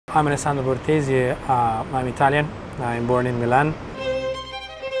I'm Alessandro Bortesi, I'm Italian, I'm born in Milan.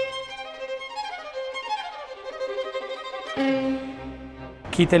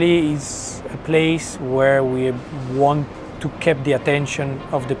 Kytaly is a place where we want to keep the attention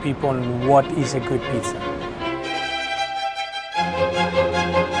of the people on what is a good pizza.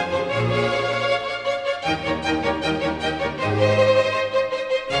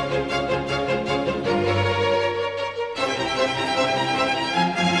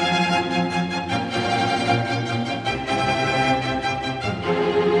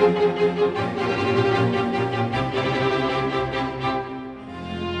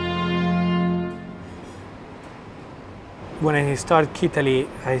 When I started Kytaly,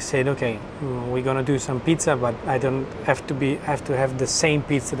 I said, okay, we're gonna do some pizza, but I don't have to have the same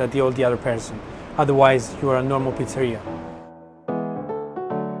pizza that all the other person. Otherwise, you are a normal pizzeria.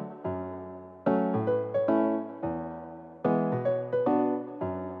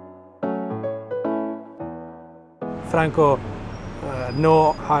 Franco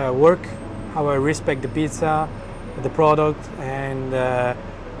know how I work, how I respect the pizza, the product, and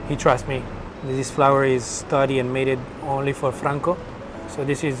he trusts me. This flour is studied and made only for Franco, so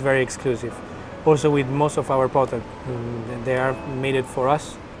this is very exclusive. Also with most of our products, they are made for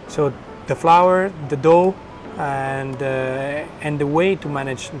us. So the flour, the dough, and the way to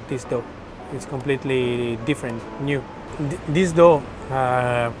manage this dough is completely different, new. This dough,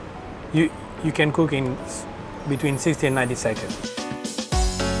 you can cook in between 60 and 90 seconds.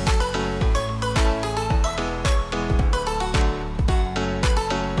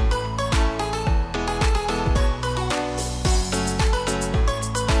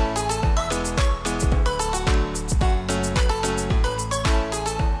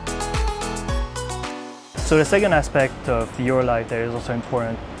 So the second aspect of your life that is also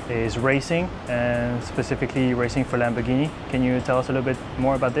important is racing, and specifically racing for Lamborghini. Can you tell us a little bit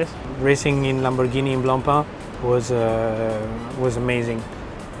more about this? Racing in Lamborghini in Blancpain was amazing.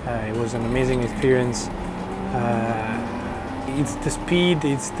 It was an amazing experience. It's the speed,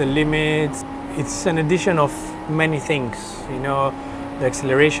 it's the limits. It's an addition of many things. You know, the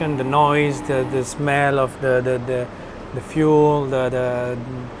acceleration, the noise, the smell of the fuel,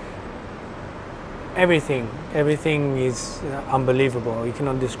 everything is unbelievable. You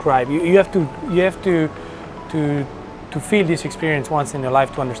cannot describe. You have to feel this experience once in your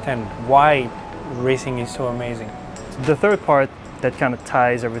life to understand why racing is so amazing. The third part that kind of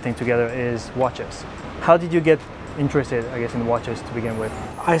ties everything together is watches. How did you get interested, I guess, in watches to begin with?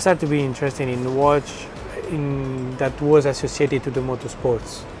 I started to be interested in watch that was associated to the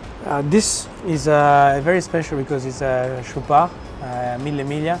motorsports. This is very special because it's a Chopard, Mille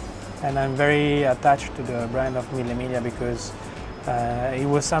Miglia. And I'm very attached to the brand of Mille Miglia because it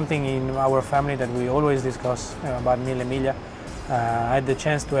was something in our family that we always discuss about Mille Miglia. I had the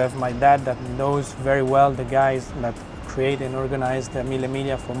chance to have my dad that knows very well the guys that create and organize the Mille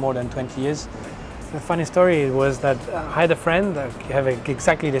Miglia for more than 20 years. The funny story was that I had a friend that have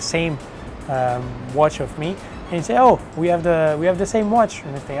exactly the same watch of me, and he said, "Oh, we have the same watch."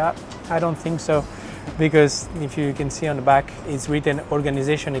 And I say, "I don't think so." Because if you can see on the back, it's written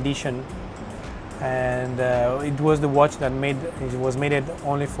Organization Edition, and it was the watch that was made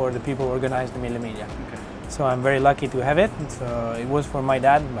only for the people who organized the Mille Miglia. Okay. So I'm very lucky to have it. So it was for my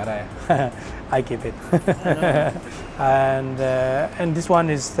dad, but I keep it. And this one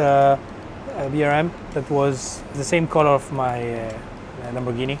is the BRM that was the same color of my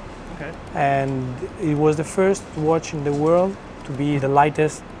Lamborghini. Okay. And it was the first watch in the world to be the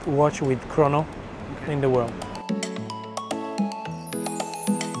lightest watch with chrono in the world.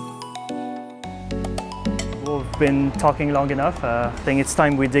 We've been talking long enough. I think it's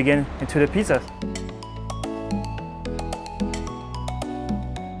time we dig into the pizzas.